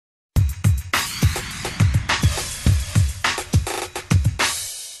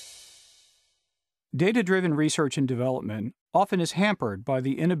Data-driven research and development often is hampered by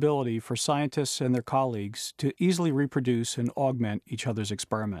the inability for scientists and their colleagues to easily reproduce and augment each other's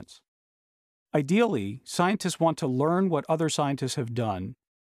experiments. Ideally, scientists want to learn what other scientists have done,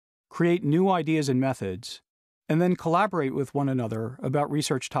 create new ideas and methods, and then collaborate with one another about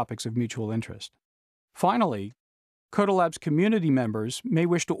research topics of mutual interest. Finally, CodaLab's community members may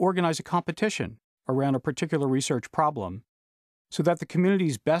wish to organize a competition around a particular research problem so that the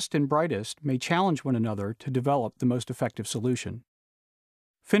community's best and brightest may challenge one another to develop the most effective solution.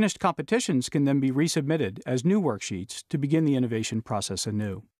 Finished competitions can then be resubmitted as new worksheets to begin the innovation process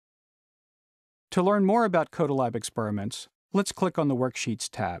anew. To learn more about CodaLab experiments, let's click on the Worksheets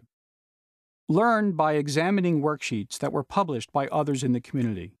tab. Learn by examining worksheets that were published by others in the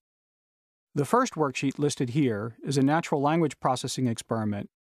community. The first worksheet listed here is a natural language processing experiment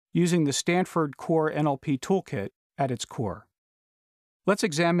using the Stanford Core NLP Toolkit at its core. Let's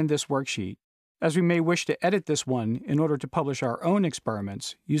examine this worksheet, as we may wish to edit this one in order to publish our own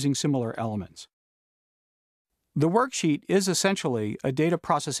experiments using similar elements. The worksheet is essentially a data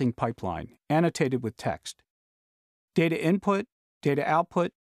processing pipeline annotated with text. Data input, data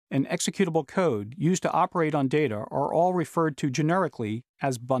output, and executable code used to operate on data are all referred to generically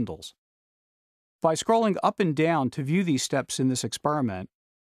as bundles. By scrolling up and down to view these steps in this experiment,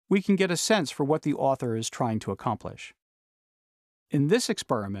 we can get a sense for what the author is trying to accomplish. In this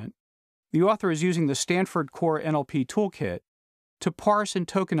experiment, the author is using the Stanford Core NLP Toolkit to parse and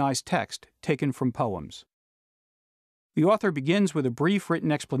tokenize text taken from poems. The author begins with a brief written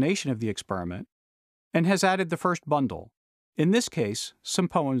explanation of the experiment and has added the first bundle, in this case, some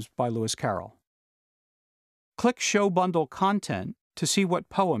poems by Lewis Carroll. Click Show Bundle Content to see what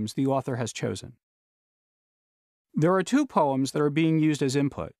poems the author has chosen. There are two poems that are being used as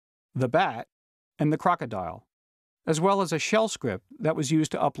input, The Bat and The Crocodile, as well as a shell script that was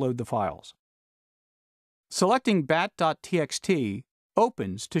used to upload the files. Selecting bat.txt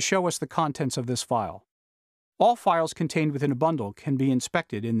opens to show us the contents of this file. All files contained within a bundle can be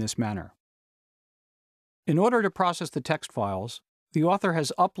inspected in this manner. In order to process the text files, the author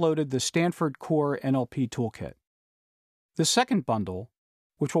has uploaded the Stanford Core NLP Toolkit. The second bundle,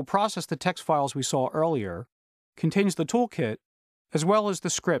 which will process the text files we saw earlier, contains the toolkit as well as the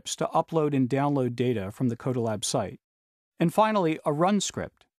scripts to upload and download data from the CodaLab site, and finally a run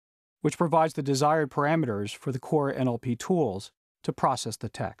script, which provides the desired parameters for the core NLP tools to process the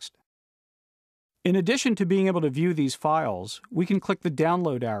text. In addition to being able to view these files, we can click the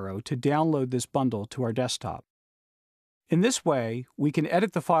download arrow to download this bundle to our desktop. In this way, we can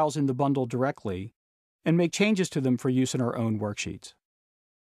edit the files in the bundle directly and make changes to them for use in our own worksheets.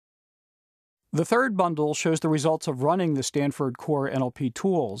 The third bundle shows the results of running the Stanford Core NLP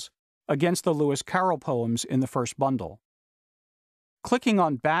tools against the Lewis Carroll poems in the first bundle. Clicking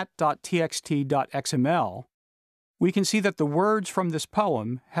on bat.txt.xml, we can see that the words from this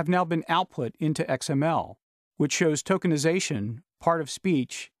poem have now been output into XML, which shows tokenization, part of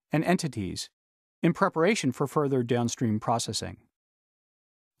speech, and entities, in preparation for further downstream processing.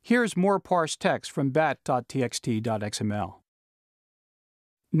 Here's more parsed text from bat.txt.xml.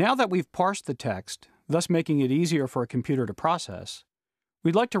 Now that we've parsed the text, thus making it easier for a computer to process,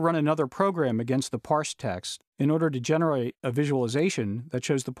 we'd like to run another program against the parsed text in order to generate a visualization that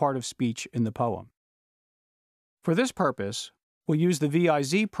shows the part of speech in the poem. For this purpose, we'll use the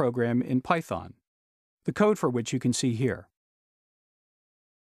VIZ program in Python, the code for which you can see here.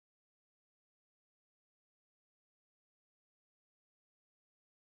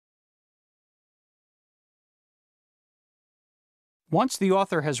 Once the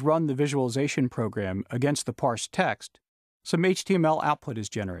author has run the visualization program against the parsed text, some HTML output is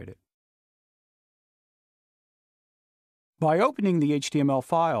generated. By opening the HTML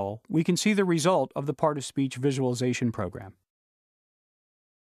file, we can see the result of the part-of-speech visualization program.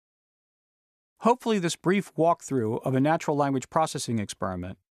 Hopefully this brief walkthrough of a natural language processing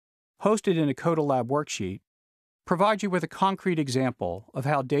experiment, hosted in a CodaLab worksheet, provides you with a concrete example of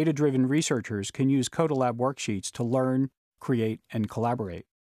how data-driven researchers can use CodaLab worksheets to learn, create, and collaborate.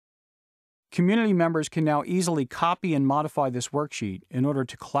 Community members can now easily copy and modify this worksheet in order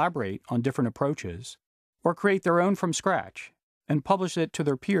to collaborate on different approaches, or create their own from scratch, and publish it to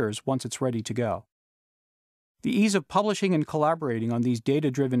their peers once it's ready to go. The ease of publishing and collaborating on these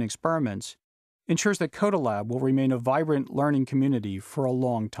data-driven experiments ensures that CodaLab will remain a vibrant learning community for a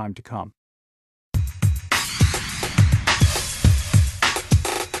long time to come.